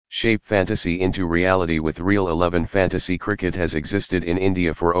Shape fantasy into reality with Real11. Fantasy cricket has existed in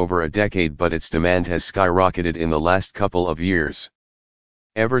India for over a decade, but its demand has skyrocketed in the last couple of years.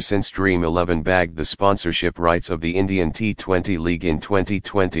 Ever since Dream11 bagged the sponsorship rights of the Indian T20 League in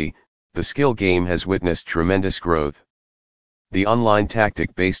 2020, the skill game has witnessed tremendous growth. The online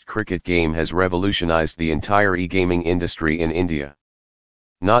tactic-based cricket game has revolutionized the entire e-gaming industry in India.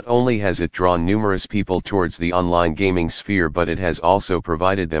 Not only has it drawn numerous people towards the online gaming sphere, but it has also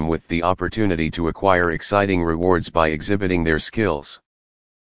provided them with the opportunity to acquire exciting rewards by exhibiting their skills.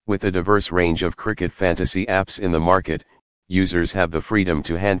 With a diverse range of cricket fantasy apps in the market, users have the freedom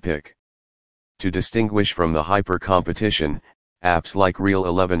to handpick. To distinguish from the hyper-competition, apps like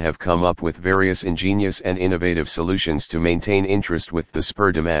Real11 have come up with various ingenious and innovative solutions to maintain interest with the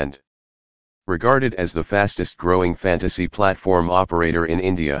spur demand. Regarded as the fastest-growing fantasy platform operator in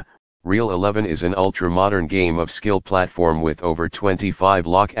India, Real11 is an ultra-modern game of skill platform with over 25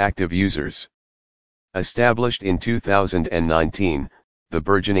 lakh active users. Established in 2019, the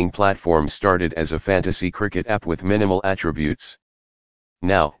burgeoning platform started as a fantasy cricket app with minimal attributes.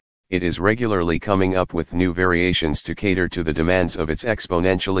 Now, it is regularly coming up with new variations to cater to the demands of its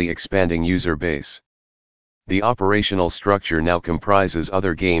exponentially expanding user base. The operational structure now comprises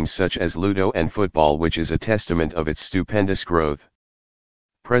other games such as Ludo and football, which is a testament of its stupendous growth.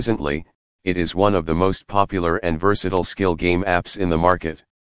 Presently, it is one of the most popular and versatile skill game apps in the market.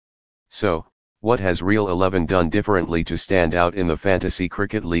 So, what has Real11 done differently to stand out in the fantasy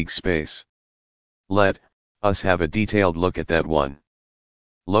cricket league space? Let us have a detailed look at that one.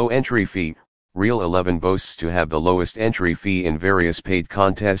 Low entry fee. Real11 boasts to have the lowest entry fee in various paid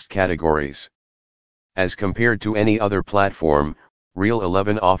contest categories. As compared to any other platform,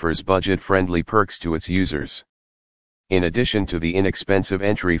 Real11 offers budget-friendly perks to its users. In addition to the inexpensive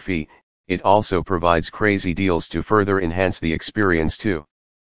entry fee, it also provides crazy deals to further enhance the experience too.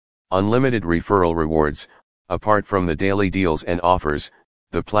 Unlimited referral rewards. Apart from the daily deals and offers,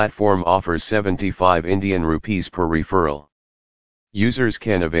 the platform offers 75 Indian rupees per referral. Users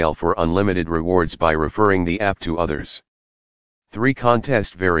can avail for unlimited rewards by referring the app to others. 3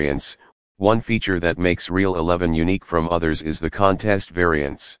 contest variants. One feature that makes Real11 unique from others is the contest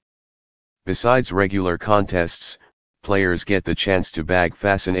variants. Besides regular contests, players get the chance to bag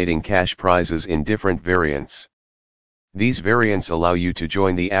fascinating cash prizes in different variants. These variants allow you to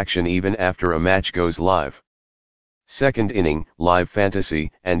join the action even after a match goes live. Second inning, live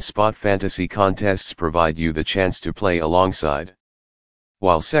fantasy, and spot fantasy contests provide you the chance to play alongside.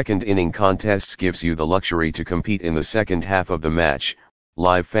 While second inning contests gives you the luxury to compete in the second half of the match,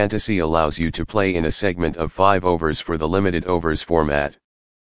 live fantasy allows you to play in a segment of 5 overs for the limited overs format.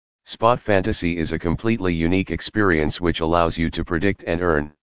 Spot fantasy is a completely unique experience which allows you to predict and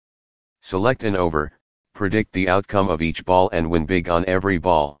earn. Select an over, predict the outcome of each ball and win big on every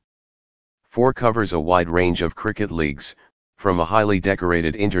ball. 4 covers a wide range of cricket leagues, from a highly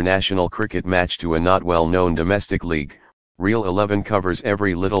decorated international cricket match to a not well-known domestic league. Real11 covers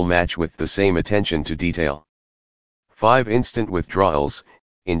every little match with the same attention to detail. 5 instant withdrawals.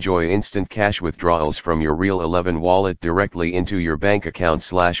 Enjoy instant cash withdrawals from your Real11 wallet directly into your bank account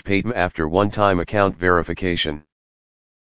 /Paytm after one-time account verification.